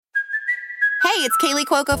Hey, it's Kaylee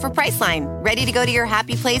Cuoco for Priceline. Ready to go to your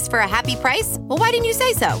happy place for a happy price? Well, why didn't you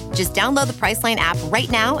say so? Just download the Priceline app right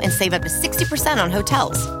now and save up to 60% on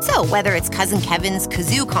hotels. So whether it's Cousin Kevin's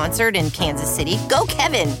Kazoo Concert in Kansas City, go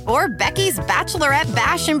Kevin, or Becky's Bachelorette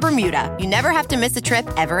Bash in Bermuda, you never have to miss a trip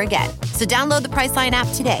ever again. So download the Priceline app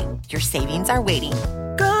today. Your savings are waiting.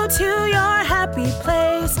 Go to your happy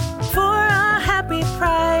place for a happy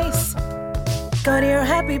price. Go to your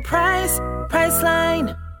happy price,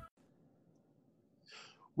 Priceline.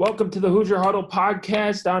 Welcome to the Hoosier Huddle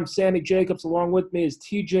podcast. I'm Sammy Jacobs. Along with me is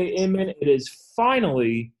TJ Inman. It is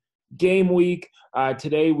finally game week.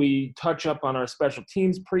 Today we touch up on our special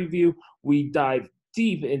teams preview. We dive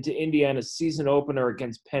deep into Indiana's season opener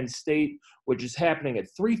against Penn State, which is happening at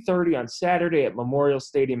 3:30 on Saturday at Memorial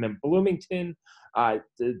Stadium in Bloomington.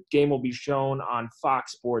 The game will be shown on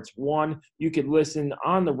Fox Sports 1. You can listen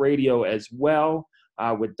on the radio as well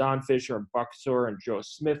with Don Fisher and Buck Sewell and Joe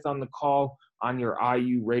Smith on the call on your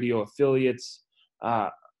IU radio affiliates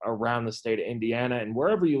around the state of Indiana and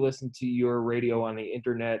wherever you listen to your radio on the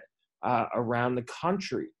internet around the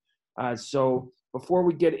country. So before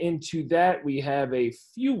we get into that, we have a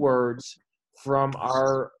few words from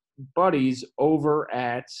our buddies over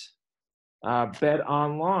at Bet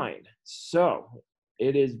Online. So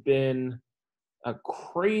it has been a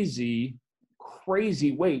crazy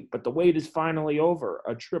wait, but the wait is finally over.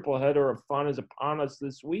 A triple header of fun is upon us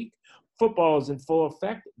this week. Football is in full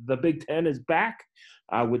effect. The Big Ten is back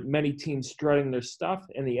with many teams strutting their stuff,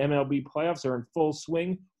 and the MLB playoffs are in full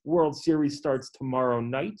swing. World Series starts tomorrow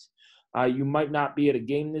night. You might not be at a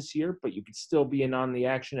game this year, but you could still be in on the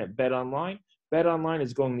action at Bet Online. Bet Online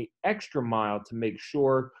is going the extra mile to make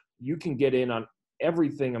sure you can get in on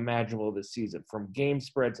everything imaginable this season, from game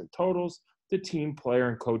spreads and totals to team, player,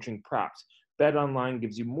 and coaching props. Bet Online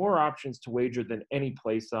gives you more options to wager than any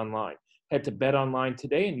place online. Head to Bet Online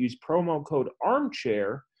today and use promo code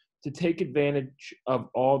ARMCHAIR to take advantage of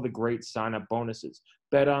all the great sign-up bonuses.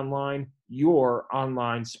 Bet Online, your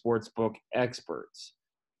online sportsbook experts.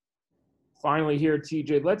 Finally here,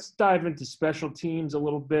 TJ, let's dive into special teams a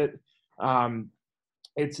little bit.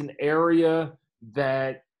 It's an area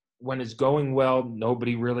that when it's going well,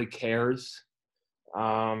 nobody really cares.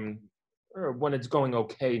 Or when it's going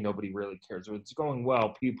okay, nobody really cares. When it's going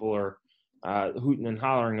well, people are hooting and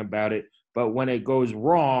hollering about it. But when it goes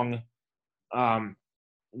wrong,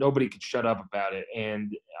 nobody could shut up about it.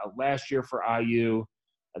 And last year for IU,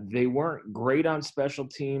 they weren't great on special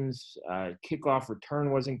teams. Kickoff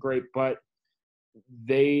return wasn't great, but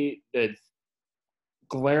the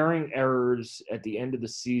glaring errors at the end of the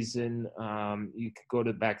season, you could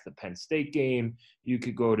go back to the Penn State game, you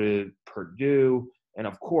could go to Purdue, and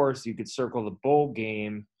of course you could circle the bowl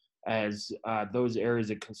game as those areas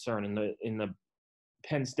of concern. In the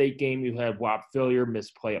Penn State game, you had Whop Phillier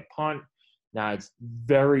misplay a punt. Now it's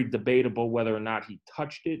very debatable whether or not he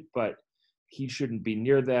touched it, but he shouldn't be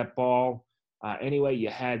near that ball. Anyway, you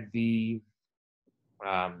had the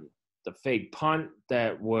fake punt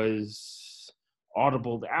that was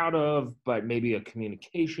audibled out of, but maybe a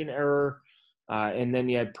communication error. And then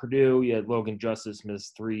you had Purdue, you had Logan Justice miss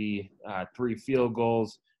three field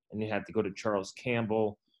goals, and you had to go to Charles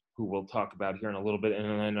Campbell, who we'll talk about here in a little bit.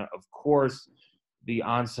 And then, of course, the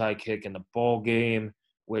onside kick in the bowl game,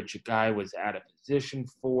 which a guy was out of position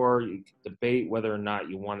for. You could debate whether or not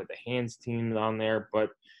you wanted the hands team on there,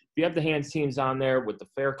 but if you have the hands teams on there with the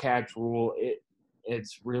fair catch rule,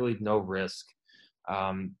 it's really no risk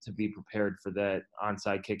to be prepared for that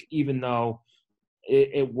onside kick, even though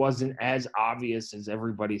it wasn't as obvious as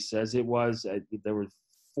everybody says it was. There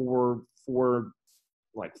were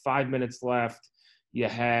 5 minutes left. You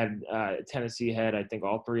had Tennessee had, I think,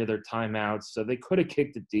 all three of their timeouts, so they could have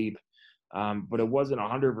kicked it deep, but it wasn't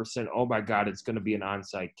 100%, oh, my God, it's going to be an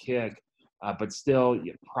onside kick. But still,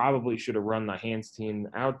 you probably should have run the hands team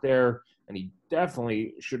out there, and he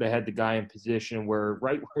definitely should have had the guy in position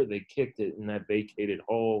right where they kicked it in that vacated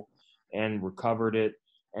hole and recovered it.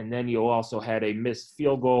 And then you also had a missed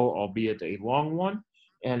field goal, albeit a long one,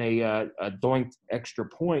 and a doinked extra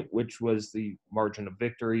point, which was the margin of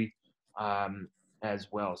victory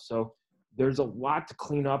as well. So there's a lot to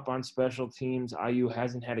clean up on special teams. IU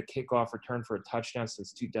hasn't had a kickoff return for a touchdown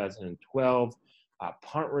since 2012.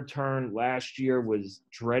 Punt return last year was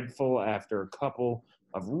dreadful after a couple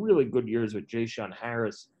of really good years with Ja'Shawn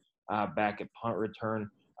Harris back at punt return.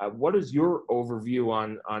 What is your overview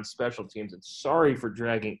on special teams? And sorry for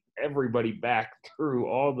dragging everybody back through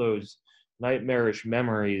all those nightmarish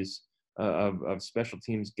memories of special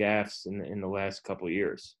teams gaffes in the last couple of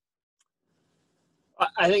years.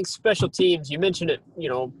 I think special teams, you mentioned it,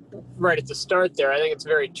 right at the start there. I think it's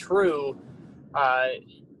very true.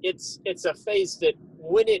 it's a phase that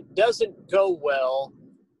when it doesn't go well,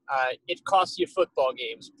 it costs you football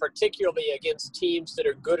games, particularly against teams that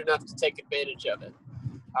are good enough to take advantage of it,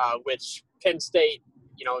 which Penn State,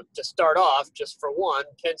 to start off, just for one,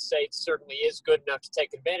 Penn State certainly is good enough to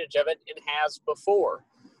take advantage of it and has before.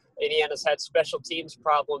 Indiana's had special teams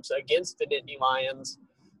problems against the Nittany Lions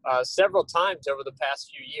several times over the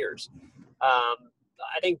past few years.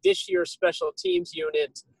 I think this year's special teams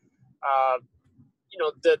unit,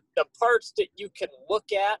 the parts that you can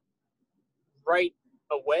look at right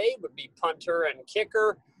away would be punter and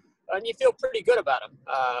kicker, and you feel pretty good about them.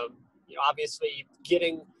 Obviously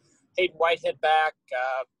getting Hayden Whitehead back,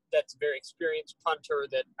 that's a very experienced punter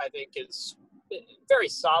that I think is very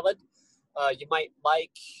solid. You might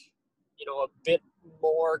like, a bit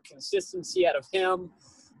more consistency out of him,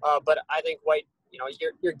 but I think White,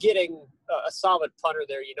 you're getting a solid punter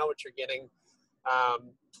there. You know what you're getting.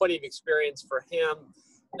 Plenty of experience for him.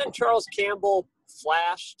 And then Charles Campbell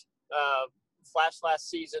flashed last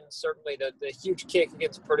season. Certainly the huge kick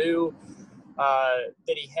against Purdue that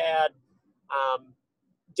he had.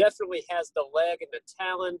 Definitely has the leg and the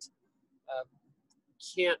talent.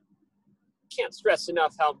 Can't stress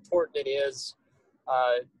enough how important it is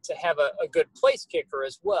to have a good place kicker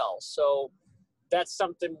as well. So that's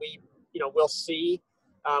something we'll see.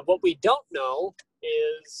 What we don't know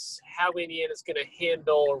is how Indiana's going to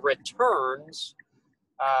handle returns.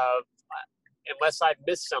 Unless I've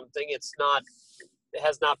missed something, it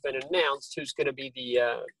has not been announced who's going to be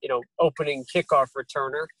the opening kickoff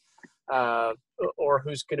returner. Or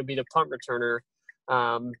who's going to be the punt returner.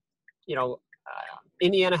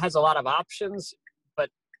 Indiana has a lot of options, but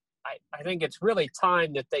I think it's really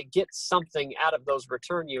time that they get something out of those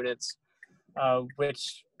return units,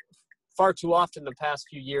 which far too often the past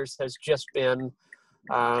few years has just been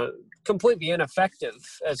completely ineffective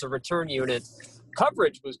as a return unit.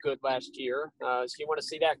 Coverage was good last year, so you want to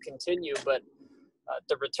see that continue, but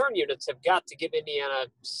the return units have got to give Indiana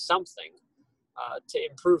something to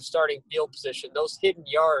improve starting field position. Those hidden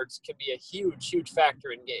yards can be a huge, huge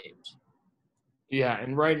factor in games. Yeah,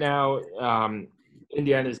 and right now,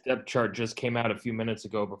 Indiana's depth chart just came out a few minutes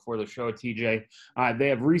ago before the show, TJ. They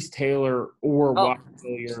have Reese Taylor or Wyatt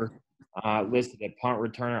Hillier listed at punt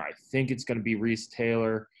returner. I think it's going to be Reese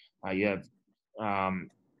Taylor. You have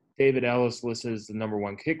David Ellis listed as the number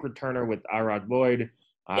one kick returner with Irod Lloyd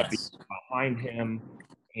behind him.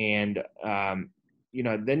 And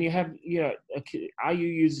then you have, IU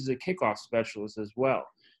uses a kickoff specialist as well.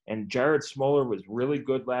 And Jared Smoller was really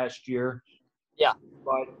good last year. Yeah.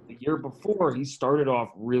 But the year before, he started off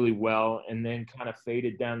really well and then kind of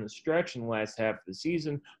faded down the stretch in the last half of the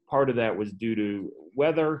season. Part of that was due to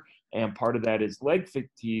weather, and part of that is leg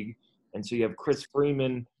fatigue. And so you have Chris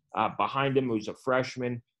Freeman behind him, who's a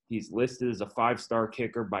freshman. He's listed as a 5-star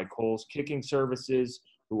kicker by Cole's Kicking Services,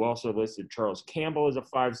 who also listed Charles Campbell as a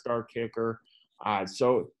 5-star kicker.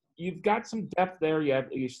 So you've got some depth there.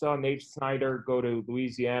 You saw Nate Snyder go to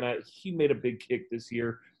Louisiana. He made a big kick this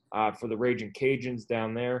year for the Raging Cajuns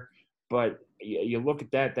down there. But you look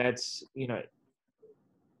at that, that's,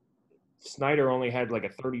 Snyder only had like a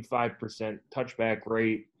 35% touchback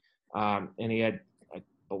rate, and he had, I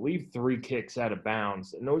believe, 3 kicks out of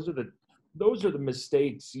bounds. And those are the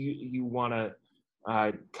mistakes you want to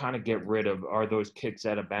kind of get rid of, are those kicks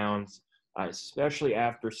out of bounds, especially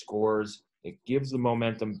after scores. It gives the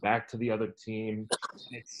momentum back to the other team.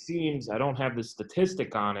 It seems, I don't have the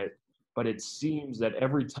statistic on it, but it seems that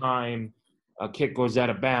every time a kick goes out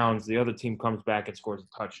of bounds, the other team comes back and scores a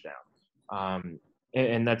touchdown.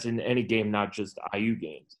 And that's in any game, not just IU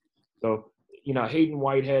games. So, Hayden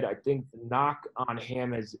Whitehead, I think the knock on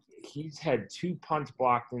him is he's had 2 punts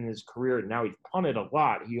blocked in his career. Now he's punted a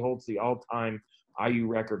lot. He holds the all-time IU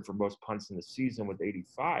record for most punts in the season with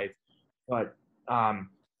 85. But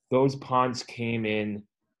those punts came in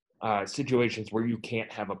situations where you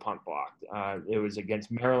can't have a punt blocked. It was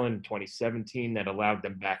against Maryland in 2017 that allowed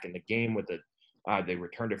them back in the game with they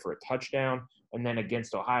returned it for a touchdown. And then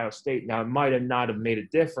against Ohio State, now it might have not have made a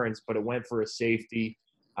difference, but it went for a safety,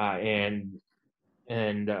 but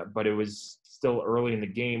it was still early in the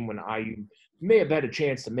game when IU may have had a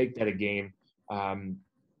chance to make that a game. And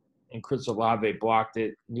Chris Olave blocked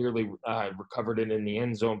it, nearly recovered it in the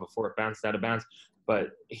end zone before it bounced out of bounds.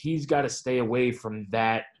 But he's got to stay away from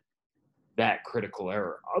that critical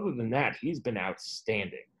error. Other than that, he's been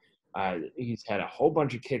outstanding. He's had a whole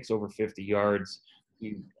bunch of kicks over 50 yards.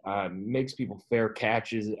 He makes people fair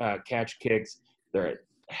catch kicks. There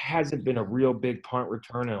hasn't been a real big punt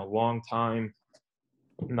return in a long time,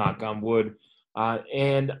 knock on wood.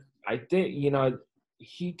 And I think,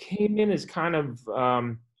 he came in as kind of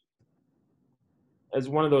as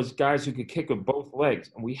one of those guys who could kick with both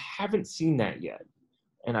legs, and we haven't seen that yet.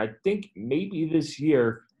 And I think maybe this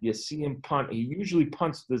year you see him punt. He usually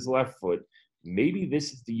punts with his left foot. Maybe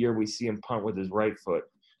this is the year we see him punt with his right foot.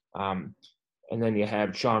 And then you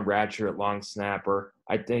have Sean Ratcher at long snapper.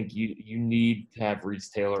 I think you need to have Reese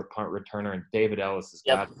Taylor punt returner, and David Ellis has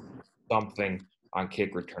got something on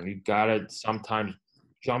kick return. You've got to sometimes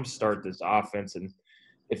jumpstart this offense, and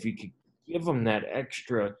if you could give them that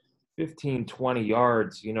extra 15, 20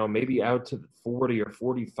 yards, maybe out to the 40 or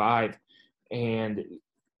 45, and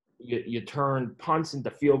you turn punts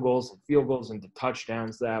into field goals and field goals into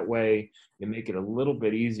touchdowns that way. You make it a little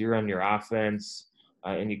bit easier on your offense,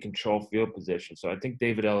 and you control field position. So I think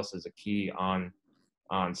David Ellis is a key on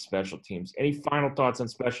special teams. Any final thoughts on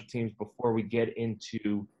special teams before we get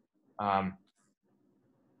into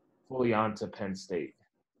fully on to Penn State?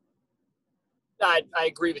 I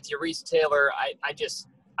agree with you, Reese Taylor. I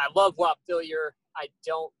love Whop Fillier. I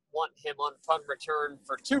don't want him on punt return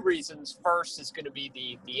for two reasons. First is going to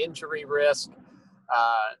be the injury risk. And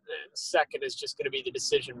second is just going to be the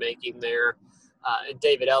decision-making there. And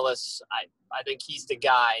David Ellis, I think he's the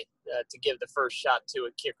guy to give the first shot to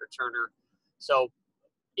a kick returner. So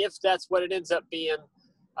if that's what it ends up being,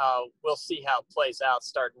 we'll see how it plays out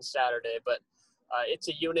starting Saturday. But it's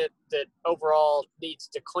a unit that overall needs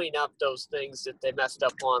to clean up those things that they messed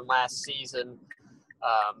up on last season.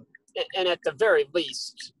 And at the very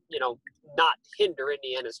least, not hinder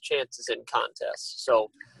Indiana's chances in contests.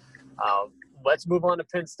 So let's move on to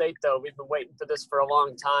Penn State, though. We've been waiting for this for a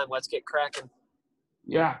long time. Let's get cracking.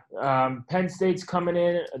 Yeah, Penn State's coming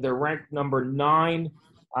in. They're ranked number 9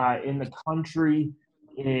 in the country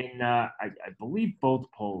in, I believe,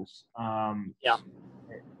 both polls. 9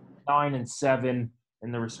 and 7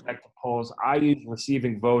 in the respective polls. IU's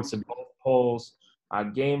receiving votes in both polls.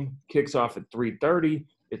 Game kicks off at 3:30.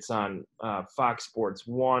 It's on Fox Sports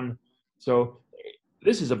 1. So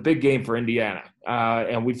this is a big game for Indiana.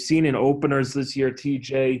 And we've seen in openers this year,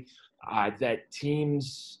 TJ, that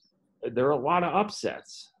teams – there are a lot of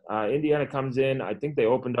upsets. Indiana comes in. I think they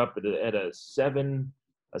opened up at a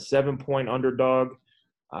 7-point underdog.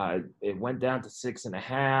 It went down to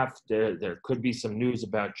 6.5. There could be some news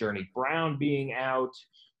about Journey Brown being out,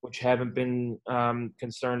 which haven't been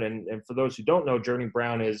concerned. And for those who don't know, Journey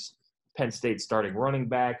Brown is Penn State's starting running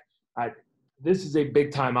back. This is a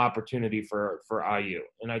big-time opportunity for IU,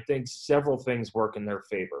 and I think several things work in their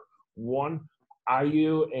favor. One,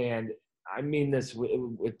 IU, and I mean this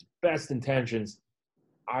with best intentions,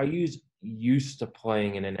 IU's used to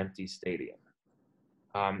playing in an empty stadium.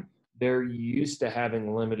 They're used to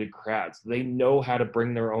having limited crowds. They know how to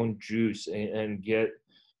bring their own juice and get,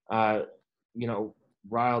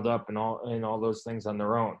 riled up and all those things on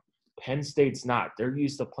their own. Penn State's not. They're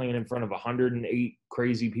used to playing in front of 108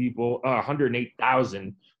 crazy people,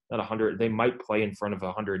 108,000, not 100. They might play in front of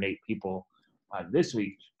 108 people this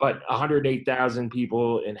week, but 108,000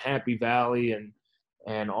 people in Happy Valley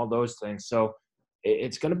and all those things. So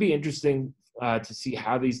it's going to be interesting to see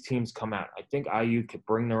how these teams come out. I think IU could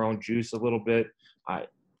bring their own juice a little bit,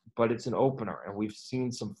 but it's an opener, and we've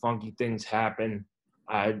seen some funky things happen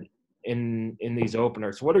in these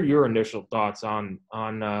openers. What are your initial thoughts on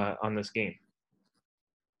this game?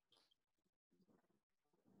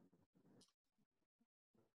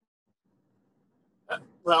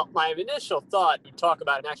 Well, my initial thought, you talk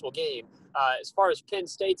about an actual game, as far as Penn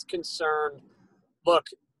State's concerned, look,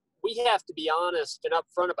 we have to be honest and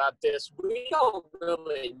upfront about this. We don't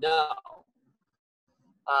really know.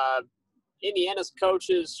 Indiana's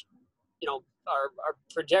coaches, are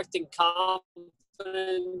projecting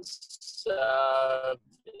confidence.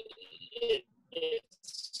 It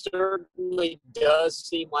certainly does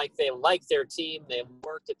seem like they like their team. The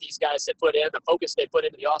work that these guys have put in, the focus they put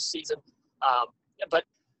into the offseason. But,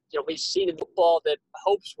 we've seen in football that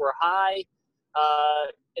hopes were high,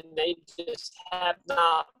 and they just have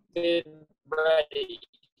not been ready.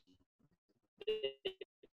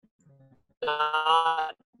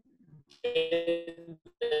 Not been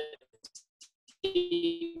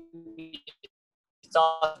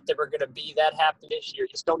thought they were going to be that happy this year. You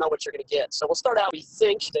just don't know what you're going to get. So we'll start out. We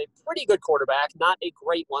think a pretty good quarterback, not a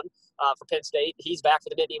great one for Penn State. He's back for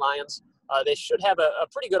the Nittany Lions. They should have a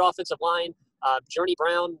pretty good offensive line. Journey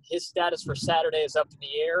Brown, his status for Saturday is up in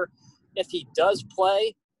the air. If he does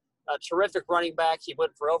play, a terrific running back. He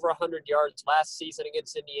went for over 100 yards last season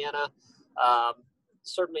against Indiana.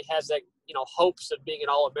 Certainly has that, hopes of being an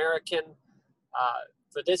All-American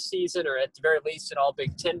for this season, or at the very least an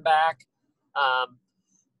All-Big Ten back.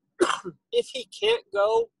 If he can't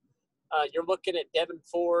go, you're looking at Devin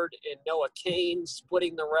Ford and Noah Kane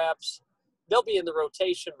splitting the reps. they'll be in the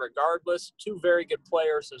rotation regardless. Two very good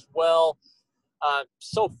players as well.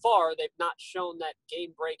 So far, they've not shown that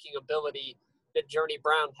game-breaking ability that Journey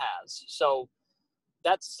Brown has. So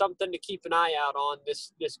that's something to keep an eye out on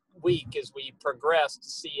this week as we progress to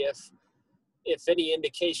see if any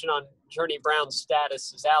indication on Journey Brown's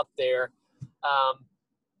status is out there.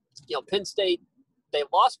 Penn State, they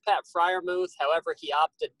lost Pat Fryermuth. However, he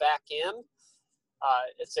opted back in.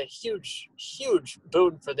 It's a huge, huge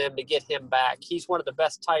boon for them to get him back. He's one of the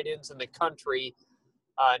best tight ends in the country,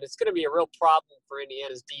 and it's going to be a real problem for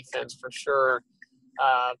Indiana's defense for sure.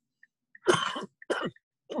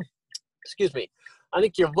 Excuse me. I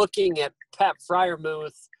think you're looking at Pat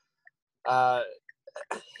Fryermuth.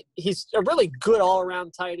 He's a really good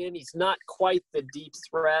all-around tight end. He's not quite the deep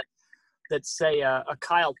threat that, say, a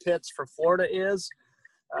Kyle Pitts for Florida is.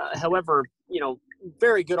 However,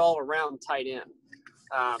 very good all-around tight end.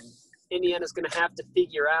 Indiana's going to have to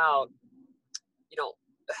figure out,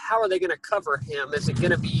 how are they going to cover him? Is it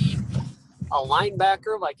going to be a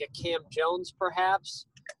linebacker like a Cam Jones perhaps?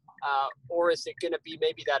 Or is it going to be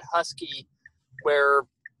maybe that Husky where,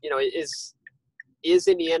 is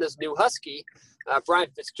Indiana's new Husky, Brian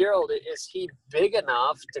Fitzgerald, is he big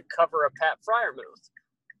enough to cover a Pat Fryermuth?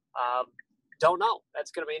 Don't know.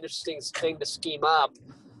 That's going to be an interesting thing to scheme up.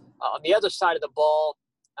 On the other side of the ball,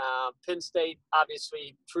 Penn State,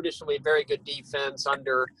 obviously, traditionally very good defense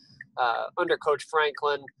under Coach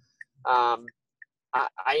Franklin. I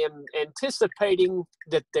am anticipating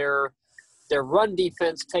that their run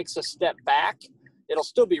defense takes a step back. It'll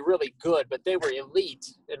still be really good, but they were elite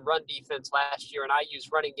in run defense last year, and IU's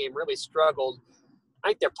running game really struggled. I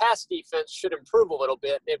think their pass defense should improve a little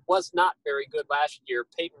bit. It was not very good last year.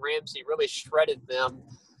 Peyton Ramsey really shredded them.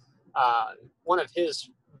 One of his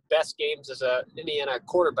best games as an Indiana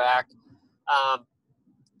quarterback.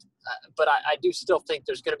 But I do still think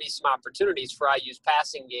there's going to be some opportunities for IU's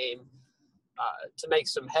passing game to make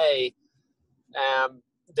some hay.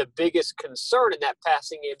 The biggest concern in that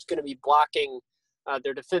passing game is going to be blocking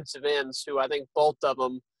their defensive ends, who I think both of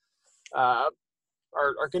them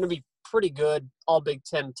are going to be pretty good all Big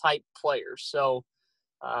Ten type players. So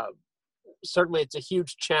certainly it's a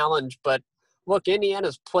huge challenge, but look,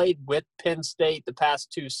 Indiana's played with Penn State the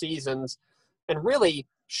past 2 seasons and really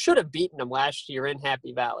should have beaten them last year in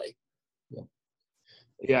Happy Valley.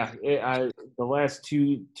 Yeah, the last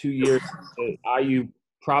two years, IU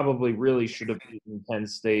probably really should have beaten Penn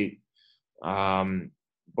State.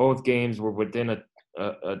 Both games were within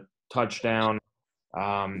a touchdown.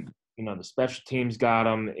 The special teams got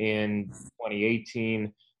them in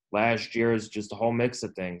 2018. Last year is just a whole mix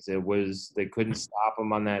of things. They couldn't stop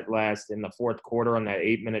them on that in the fourth quarter on that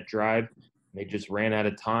 8-minute drive. They just ran out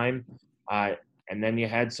of time. And then you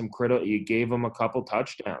had you gave them a couple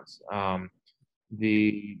touchdowns.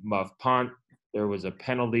 The muff punt, there was a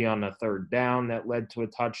penalty on the third down that led to a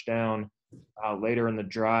touchdown later in the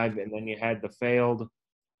drive. And then you had the failed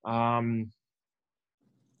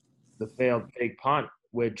fake punt,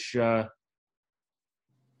 which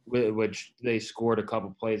they scored a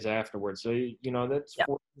couple plays afterwards. So, that's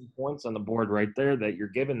 14 points on the board right there that you're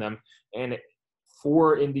giving them. And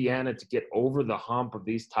for Indiana to get over the hump of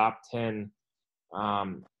these top 10,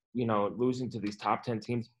 losing to these top 10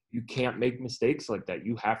 teams, you can't make mistakes like that.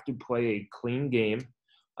 You have to play a clean game.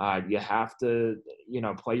 You have to,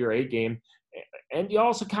 play your A game. And you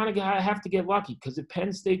also kind of have to get lucky, because if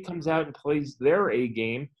Penn State comes out and plays their A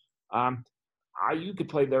game, IU could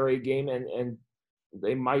play their A game and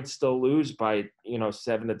they might still lose by,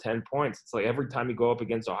 7 to 10 points. It's like every time you go up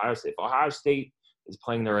against Ohio State, if Ohio State is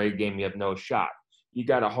playing their A game, you have no shot. You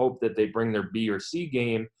got to hope that they bring their B or C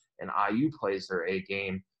game and IU plays their A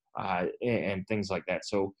game and things like that.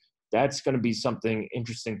 So that's going to be something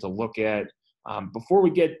interesting to look at. Before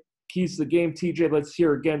we get keys to the game, TJ, let's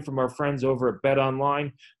hear again from our friends over at Bet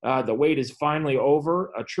Online. The wait is finally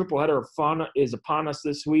over. A triple header of fun is upon us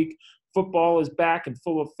this week. Football is back in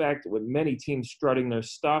full effect with many teams strutting their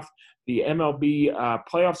stuff. The MLB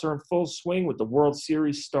playoffs are in full swing with the World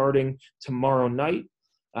Series starting tomorrow night.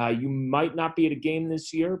 You might not be at a game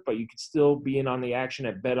this year, but you could still be in on the action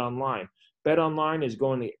at Bet Online. Bet Online is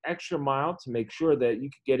going the extra mile to make sure that you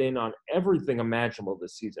can get in on everything imaginable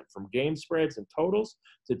this season, from game spreads and totals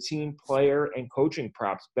to team, player, and coaching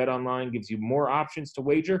props. Bet Online gives you more options to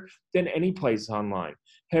wager than any place online.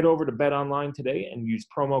 Head over to Bet Online today and use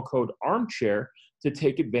promo code ARMCHAIR to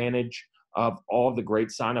take advantage of all the great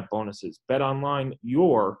sign-up bonuses. Bet Online,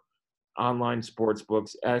 your online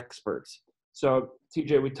sportsbooks experts. So,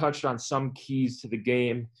 TJ, we touched on some keys to the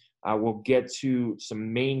game. We'll get to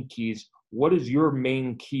some main keys. What is your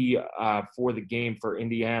main key for the game for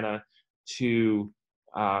Indiana to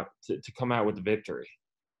to come out with the victory?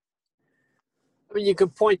 I mean, you can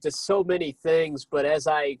point to so many things, but as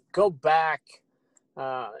I go back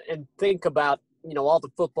and think about, all the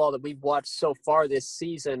football that we've watched so far this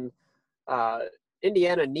season,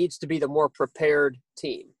 Indiana needs to be the more prepared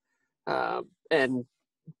team. And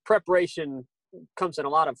preparation comes in a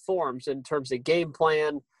lot of forms in terms of game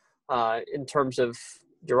plan, in terms of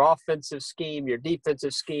your offensive scheme, your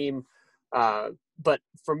defensive scheme. But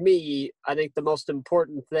for me, I think the most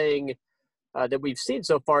important thing that we've seen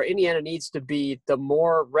so far, Indiana needs to be the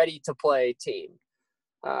more ready-to-play team.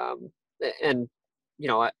 I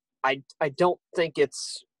don't think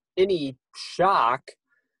it's any shock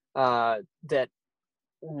that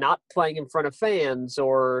not playing in front of fans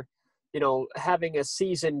or, having a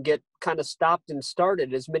season get kind of stopped and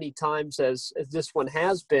started as many times as this one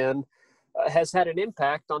has been, has had an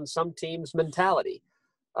impact on some teams' mentality.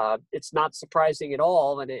 It's not surprising at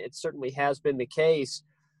all, and it certainly has been the case.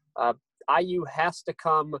 IU has to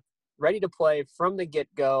come ready to play from the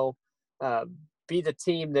get-go, be the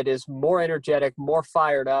team that is more energetic, more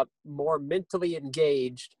fired up, more mentally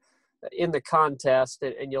engaged in the contest,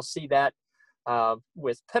 and you'll see that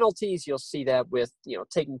with penalties. You'll see that with,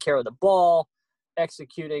 taking care of the ball,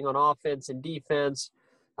 executing on offense and defense.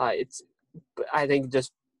 I think it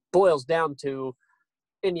just boils down to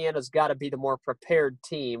Indiana's got to be the more prepared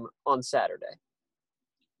team on Saturday.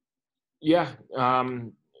 Yeah,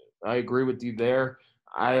 I agree with you there.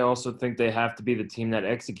 I also think they have to be the team that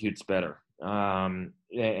executes better. And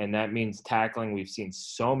that means tackling. We've seen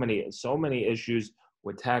so many issues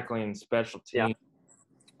with tackling special teams.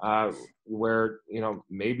 Yeah. Where,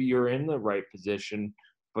 maybe you're in the right position,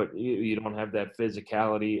 but you don't have that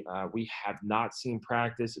physicality. We have not seen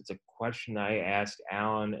practice. It's a question I ask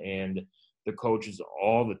Alan and the coaches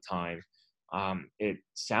all the time. It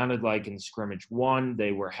sounded like in scrimmage 1,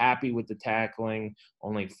 they were happy with the tackling,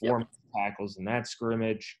 only 4 tackles in that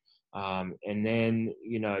scrimmage. And then,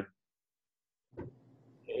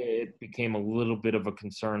 it became a little bit of a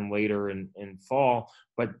concern later in fall,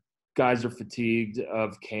 but guys are fatigued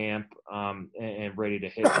of camp and ready to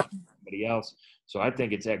hit somebody else. So I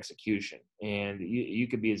think it's execution, and you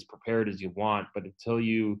could be as prepared as you want, but until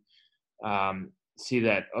you see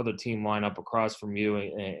that other team line up across from you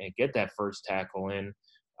and get that first tackle in,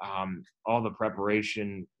 all the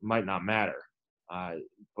preparation might not matter.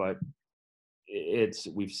 But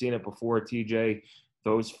we've seen it before, TJ.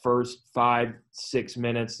 Those first 5-6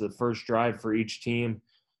 minutes, the first drive for each team,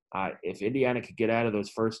 if Indiana could get out of those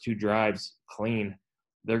first 2 drives clean,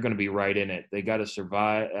 they're going to be right in it. They got to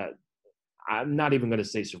survive. I'm not even going to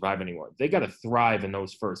say survive anymore. They got to thrive in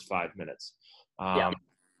those first 5 minutes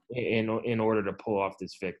in order to pull off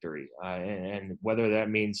this victory. And whether that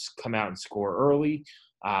means come out and score early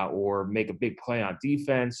or make a big play on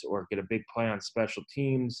defense or get a big play on special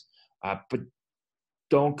teams, but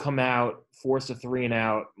don't come out, force a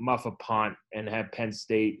 3-and-out, muff a punt, and have Penn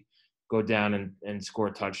State go down and score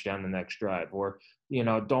a touchdown the next drive. Or,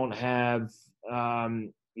 don't have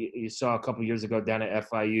you saw a couple years ago down at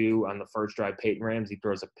FIU on the first drive, Peyton Ramsey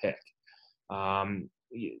throws a pick.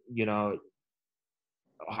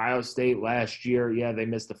 Ohio State last year, they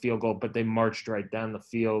missed the field goal, but they marched right down the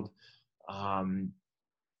field.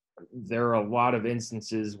 There are a lot of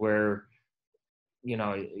instances where, you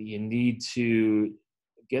need to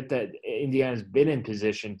get that. Indiana's been in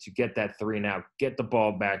position to get that 3-and-out, get the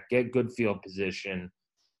ball back, get good field position,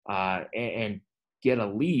 and get a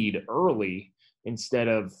lead early instead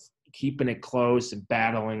of keeping it close and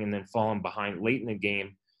battling and then falling behind late in the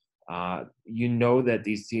game. That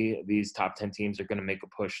these top 10 teams are going to make a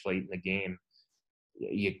push late in the game.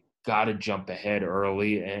 You got to jump ahead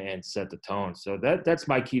early and set the tone. So that's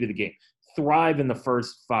my key to the game. Thrive in the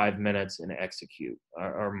first 5 minutes and execute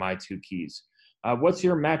are my 2 keys. What's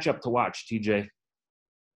your matchup to watch, TJ?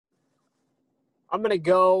 I'm going to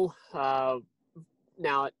go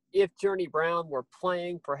now. If Journey Brown were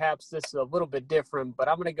playing, perhaps this is a little bit different, but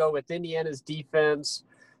I'm going to go with Indiana's defense,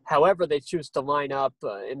 however they choose to line up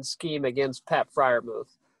and scheme against Pat Freiermuth.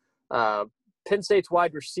 Penn State's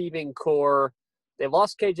wide receiving core, they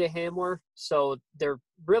lost KJ Hamler, so they're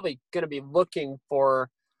really going to be looking for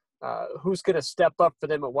who's going to step up for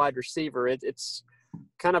them at wide receiver. It's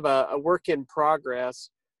kind of a work in progress.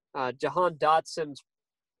 Jahan Dotson's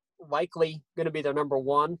likely going to be their number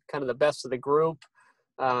 1, kind of the best of the group.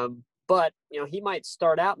 But, he might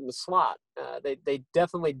start out in the slot. They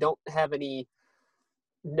definitely don't have any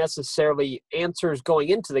necessarily answers going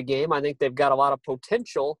into the game. I think they've got a lot of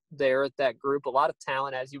potential there at that group, a lot of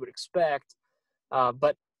talent, as you would expect.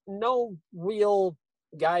 But no real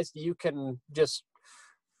guys that you can just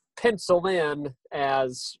pencil in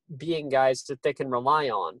as being guys that they can rely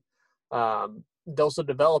on. Those will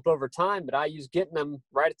develop over time, but IU's getting them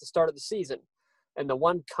right at the start of the season. And the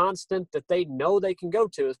one constant that they know they can go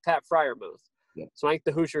to is Pat Freiermuth. Yeah. So I think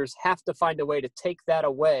the Hoosiers have to find a way to take that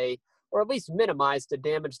away, or at least minimize the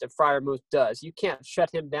damage that Freiermuth does. You can't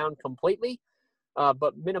shut him down completely,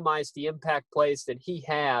 but minimize the impact plays that he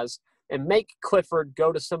has and make Clifford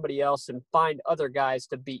go to somebody else and find other guys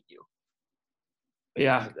to beat you.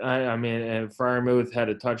 Yeah, I mean, and Freiermuth had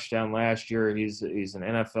a touchdown last year. He's an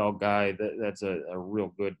NFL guy. That's a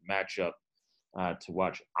real good matchup to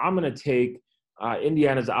watch. I'm going to take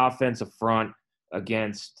Indiana's offensive front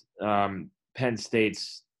against Penn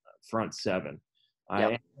State's front seven.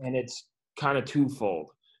 Yep. And it's kind of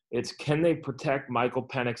twofold. It's, can they protect Michael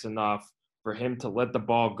Penix enough for him to let the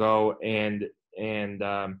ball go and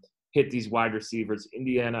hit these wide receivers?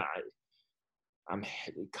 Indiana, I'm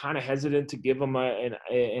kind of hesitant to give them an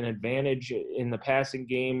advantage in the passing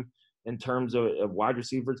game in terms of wide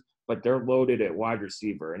receivers, but they're loaded at wide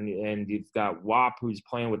receiver. And you've got Wap, who's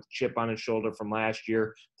playing with a chip on his shoulder from last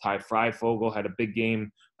year. Ty Freifogel had a big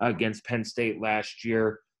game against Penn State last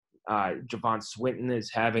year. Javon Swinton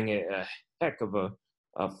is having a heck of a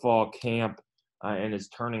fall camp and is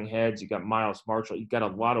turning heads. You got Miles Marshall. You've got a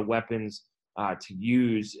lot of weapons to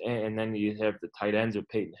use, and then you have the tight ends with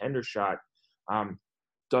Peyton Hendershot.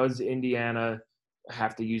 Does Indiana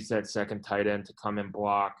have to use that second tight end to come and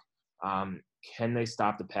block? Can they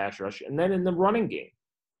stop the pass rush? And then in the running game,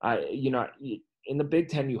 in the Big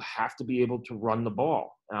Ten, you have to be able to run the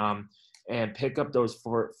ball and pick up those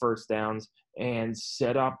first downs and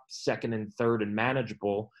set up second and third and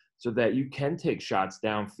manageable so that you can take shots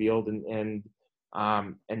downfield and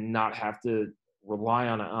not have to rely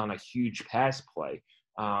on a huge pass play.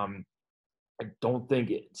 I don't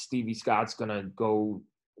think Stevie Scott's going to go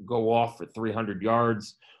off for 300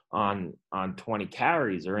 yards on 20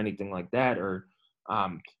 carries or anything like that.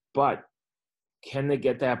 But can they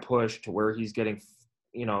get that push to where he's getting,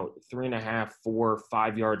 3.5, 4,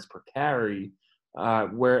 5 yards per carry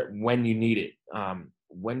when you need it,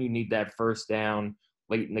 when you need that first down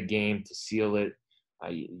late in the game to seal it.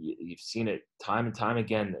 You've seen it time and time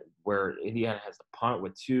again where Indiana has to punt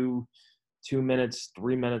with 2 minutes,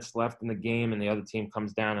 3 minutes left in the game, and the other team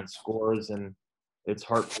comes down and scores, and it's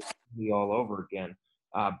heartbreaking all over again.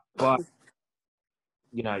 But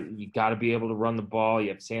you got to be able to run the ball. You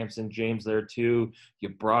have Samson James there too. You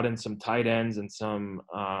brought in some tight ends and some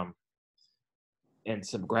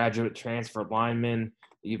graduate transfer linemen.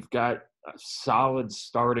 You've got a solid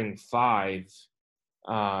starting five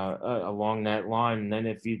along that line. And then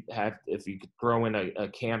if you could throw in a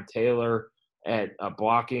Cam Taylor at a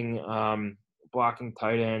blocking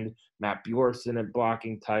tight end, Matt Bjorson at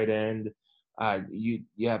blocking tight end, you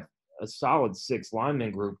have a solid 6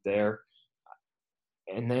 lineman group there.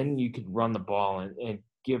 And then you could run the ball and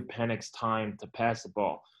give Penix time to pass the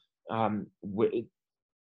ball.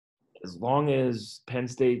 As long as Penn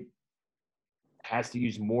State has to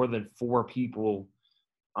use more than 4 people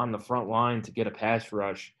on the front line to get a pass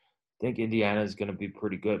rush, I think Indiana is going to be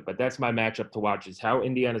pretty good. But that's my matchup to watch, is how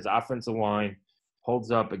Indiana's offensive line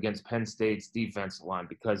holds up against Penn State's defensive line,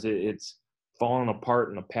 because it's fallen apart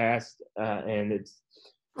in the past, and it's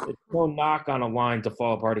no knock on a line to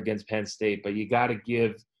fall apart against Penn State, but you got to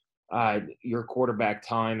give your quarterback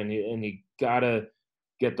time, and you got to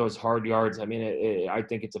get those hard yards. I mean, I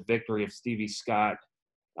think it's a victory if Stevie Scott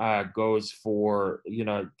goes for,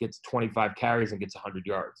 gets 25 carries and gets 100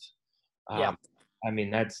 yards. Yeah. I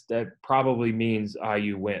mean, that probably means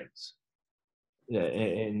IU wins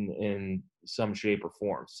in some shape or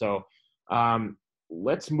form. So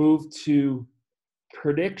let's move to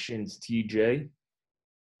predictions, TJ.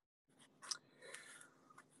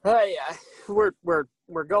 Yeah,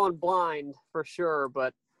 we're going blind for sure,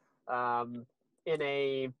 but in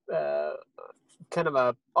a kind of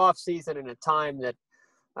a off season, in a time that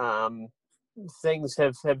things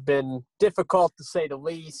have been difficult to say the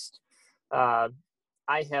least, I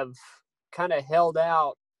have kind of held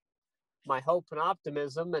out my hope and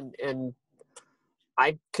optimism, and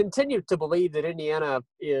I continue to believe that Indiana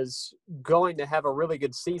is going to have a really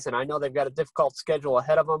good season. I know they've got a difficult schedule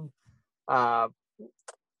ahead of them.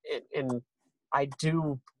 And I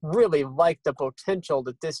do really like the potential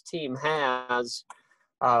that this team has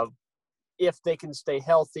if they can stay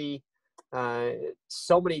healthy.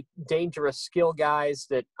 So many dangerous skill guys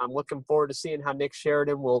that I'm looking forward to seeing how Nick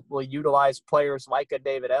Sheridan will utilize players like a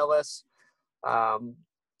David Ellis. Are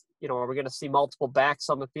we going to see multiple backs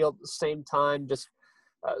on the field at the same time? Just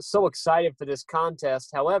so excited for this contest.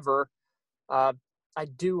 However, I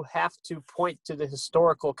do have to point to the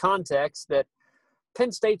historical context that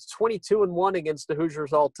Penn State's 22-1 against the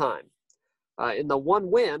Hoosiers all time. And the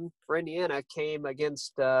one win for Indiana came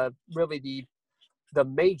against really the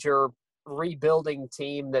major rebuilding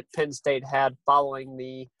team that Penn State had following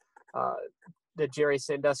the Jerry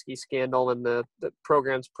Sandusky scandal and the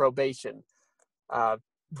program's probation.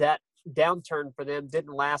 That downturn for them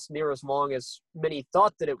didn't last near as long as many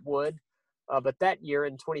thought that it would, but that year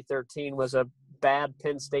in 2013 was a bad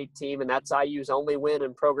Penn State team, and that's IU's only win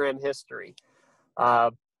in program history.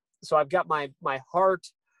 So I've got my heart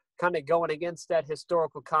kind of going against that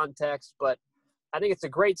historical context, but I think it's a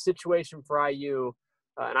great situation for IU,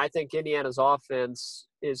 and I think Indiana's offense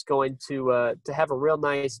is going to have a real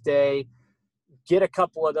nice day, get a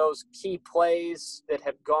couple of those key plays that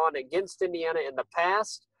have gone against Indiana in the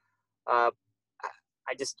past. I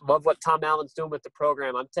just love what Tom Allen's doing with the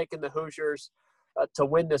program. I'm taking the Hoosiers to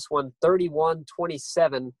win this one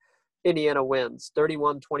 31-27. Indiana wins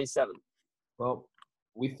 31-27. Well,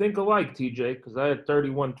 we think alike, TJ, because I had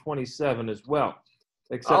 31-27 as well.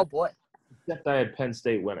 Oh boy! Except I had Penn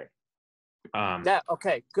State winning.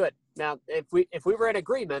 Okay, good. Now, if we were in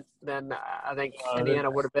agreement, then I think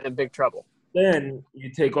Indiana would have been in big trouble. Then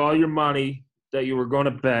you take all your money that you were going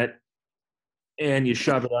to bet and you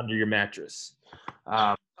shove it under your mattress.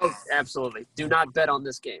 Absolutely. Do not bet on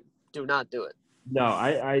this game. Do not do it. No,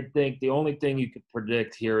 I think the only thing you could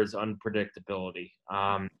predict here is unpredictability.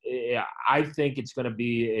 I think it's going to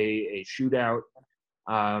be a shootout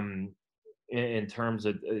in terms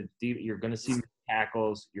of you're going to see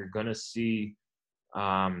tackles. You're going to see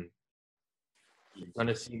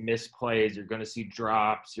misplays. You're going to see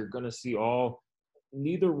drops. You're going to see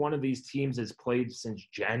neither one of these teams has played since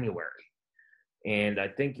January. And I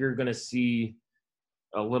think you're going to see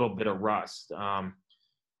a little bit of rust.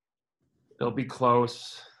 It'll be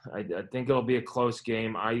close. I think it'll be a close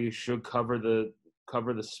game. IU should cover the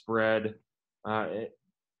spread,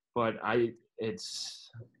 but I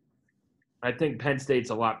think Penn State's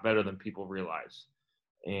a lot better than people realize,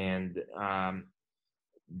 and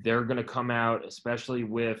they're going to come out, especially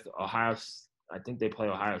with Ohio. I think they play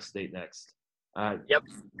Ohio State next. Yep.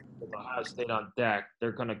 With Ohio State on deck,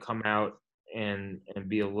 they're going to come out and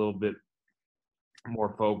be a little bit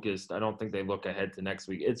more focused. I don't think they look ahead to next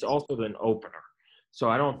week. It's also an opener. So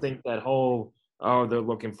I don't think that whole, they're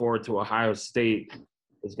looking forward to Ohio State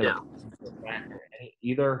is going to factor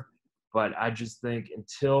either. But I just think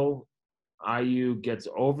until IU gets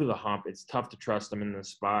over the hump, it's tough to trust them in the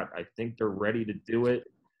spot. I think they're ready to do it.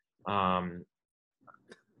 Can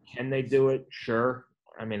they do it? Sure.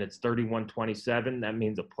 I mean, it's 31-27. That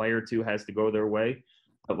means a play or two has to go their way.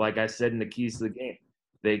 But like I said in the keys to the game,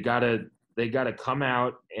 they gotta come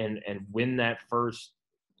out and win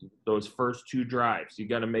those first two drives. You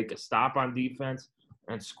got to make a stop on defense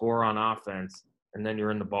and score on offense, and then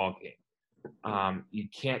you're in the ball game. You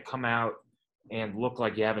can't come out and look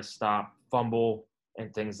like you have a stop, fumble,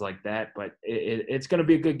 and things like that. But it's going to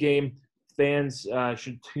be a good game. Fans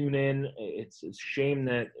should tune in. It's a shame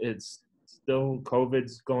that it's still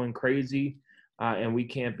COVID's going crazy, and we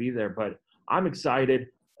can't be there. But I'm excited.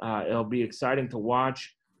 It'll be exciting to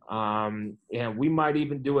watch. And we might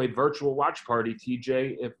even do a virtual watch party,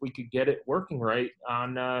 TJ, if we could get it working right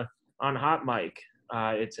on Hot Mic.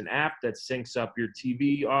 It's an app that syncs up your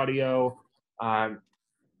TV audio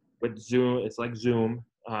with Zoom. It's like Zoom,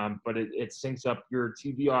 but it syncs up your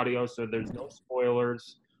TV audio so there's no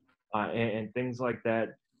spoilers and things like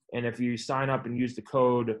that. And if you sign up and use the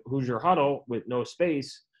code Hoosier Huddle with no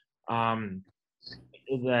space,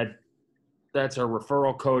 that's a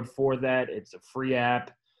referral code for that. It's a free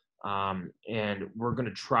app. And we're going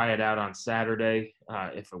to try it out on Saturday.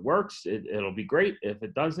 If it works, it'll be great. If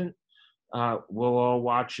it doesn't, we'll all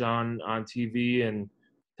watch on TV and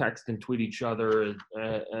text and tweet each other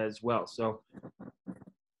as well. So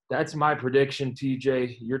that's my prediction,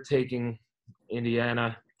 TJ. You're taking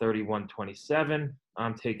Indiana 31-27.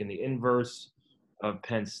 I'm taking the inverse of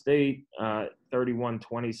Penn State,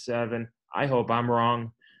 31-27. I hope I'm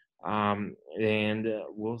wrong. And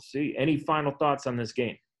we'll see. Any final thoughts on this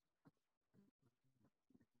game?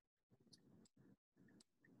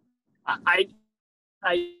 I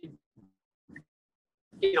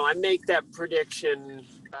make that prediction.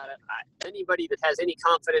 Anybody that has any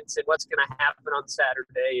confidence in what's going to happen on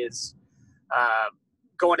Saturday is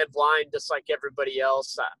going in blind, just like everybody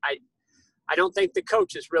else. I don't think the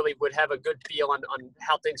coaches really would have a good feel on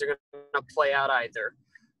how things are going to play out either.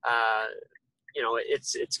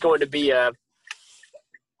 It's going to be I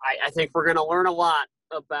think we're going to learn a lot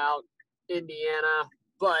about Indiana,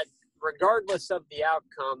 but regardless of the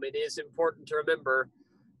outcome, it is important to remember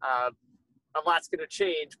a lot's going to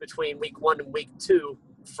change between week 1 and week 2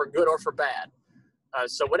 for good or for bad.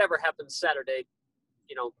 So whatever happens Saturday,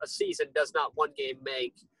 a season does not one game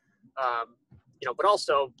make. But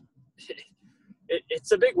also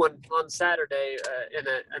it's a big one on Saturday, and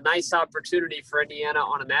a nice opportunity for Indiana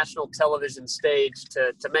on a national television stage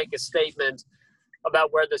to make a statement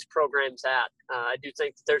about where this program's at. I do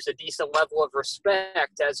think that there's a decent level of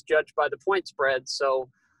respect as judged by the point spread. So,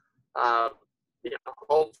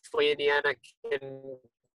 hopefully Indiana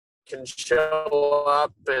can show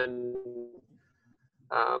up and,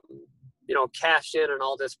 cash in and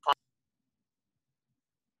all this.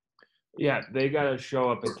 Yeah, they got to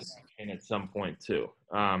show up at some point too.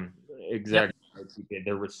 Exactly. Yep.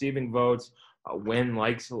 They're receiving votes. A win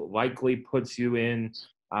likely puts you in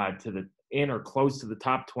or close to the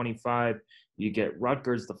top 25. You get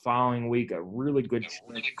Rutgers the following week, a really good chance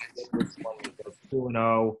to get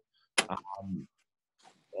 2-0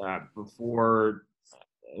 before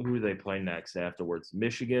who do they play next afterwards?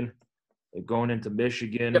 Michigan. They're going into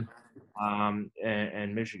Michigan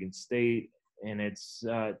and Michigan State. And it's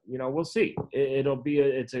we'll see. It'll be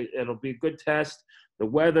a good test. The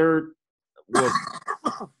weather was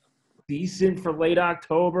decent for late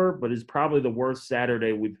October, but is probably the worst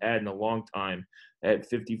Saturday we've had in a long time at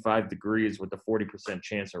 55 degrees with a 40%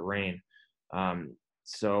 chance of rain.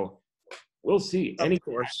 So we'll see. Of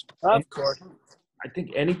course. I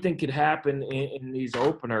think anything could happen in these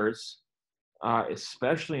openers,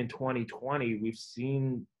 especially in 2020. We've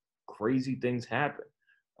seen crazy things happen.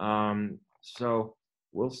 So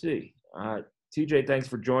we'll see. TJ, thanks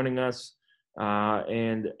for joining us,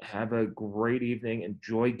 and have a great evening.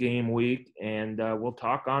 Enjoy game week, and we'll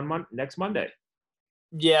talk on next Monday.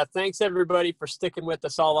 Yeah, thanks everybody for sticking with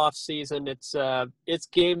us all off season. It's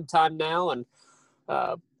game time now, and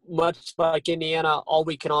much like Indiana, all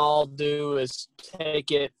we can all do is take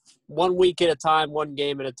it 1 week at a time, one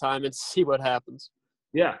game at a time, and see what happens.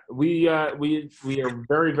 Yeah, we are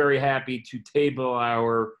very, very happy to table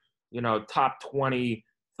our top 20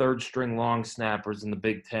 third-string long snappers in the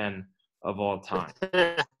Big Ten of all time.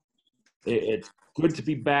 It's good to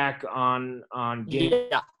be back on game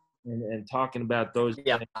and talking about those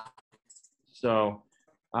things. So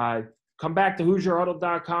come back to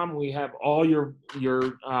HoosierHuddle.com. We have all your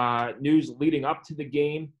news leading up to the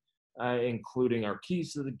game, including our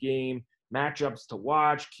keys to the game, matchups to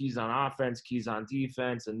watch, keys on offense, keys on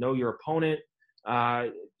defense, and know your opponent. A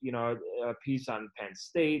piece on Penn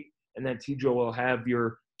State. And then TJ will have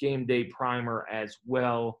your game day primer as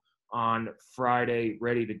well on Friday,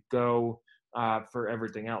 ready to go for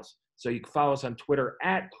everything else. So you can follow us on Twitter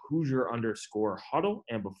at Hoosier_Huddle.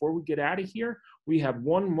 And before we get out of here, we have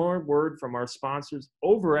one more word from our sponsors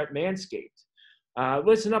over at Manscaped.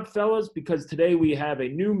 Listen up, fellas, because today we have a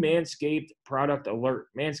new Manscaped product alert.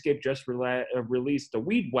 Manscaped just released the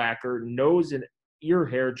Weed Whacker nose and ear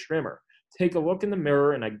hair trimmer. Take a look in the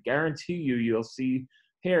mirror, and I guarantee you'll see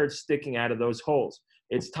hair sticking out of those holes.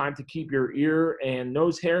 It's time to keep your ear and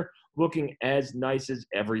nose hair looking as nice as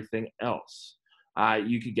everything else.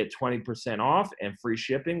 You could get 20% off and free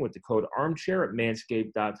shipping with the code armchair at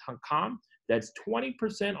manscaped.com. That's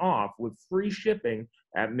 20% off with free shipping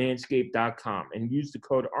at manscaped.com. And use the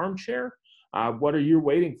code armchair. What are you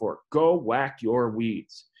waiting for? Go whack your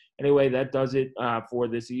weeds. Anyway, that does it for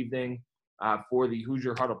this evening for the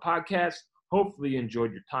Hoosier Huddle podcast. Hopefully you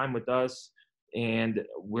enjoyed your time with us. And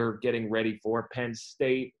we're getting ready for Penn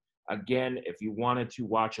State. Again, if you wanted to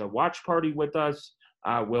watch a watch party with us,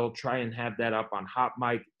 we'll try and have that up on Hot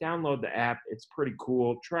Mic. Download the app. It's pretty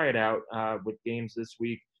cool. Try it out with games this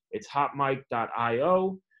week. It's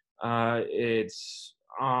hotmic.io. It's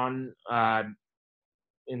on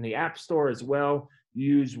in the App Store as well.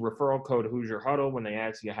 Use referral code Hoosier Huddle when they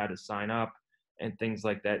ask you how to sign up and things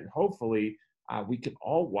like that. And hopefully we can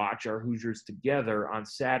all watch our Hoosiers together on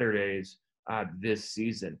Saturdays this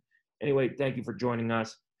season. Anyway, thank you for joining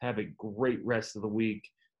us. Have a great rest of the week.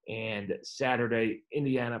 And Saturday,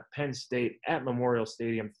 Indiana, Penn State at Memorial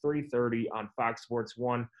Stadium, 3:30 on Fox Sports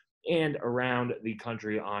 1 and around the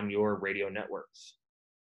country on your radio networks.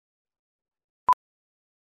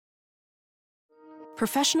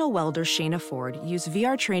 Professional welder Shayna Ford used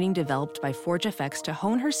VR training developed by ForgeFX to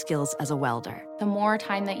hone her skills as a welder. The more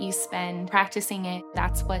time that you spend practicing it,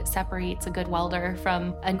 that's what separates a good welder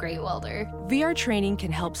from a great welder. VR training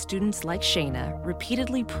can help students like Shayna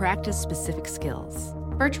repeatedly practice specific skills.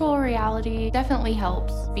 Virtual reality definitely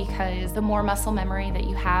helps because the more muscle memory that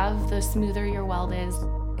you have, the smoother your weld is.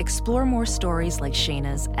 Explore more stories like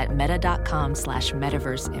Shayna's at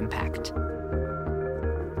meta.com/metaverseimpact.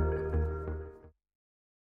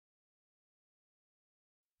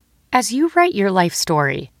 As you write your life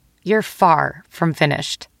story, you're far from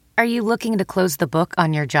finished. Are you looking to close the book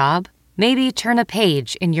on your job? Maybe turn a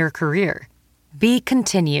page in your career. Be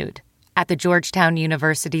continued at the Georgetown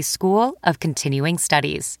University School of Continuing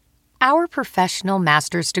Studies. Our professional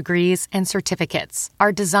master's degrees and certificates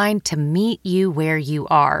are designed to meet you where you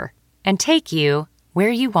are and take you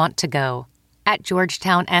where you want to go. At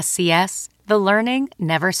Georgetown SCS, the learning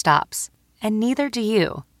never stops, and neither do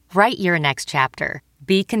you. Write your next chapter.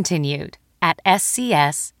 Be continued at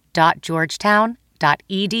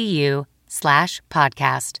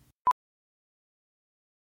scs.georgetown.edu/podcast.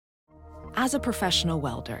 As a professional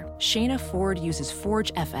welder, Shayna Ford uses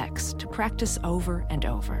Forge FX to practice over and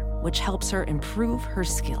over, which helps her improve her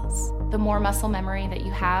skills. The more muscle memory that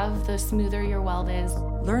you have, the smoother your weld is.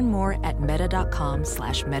 Learn more at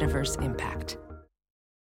meta.com/metaverse impact.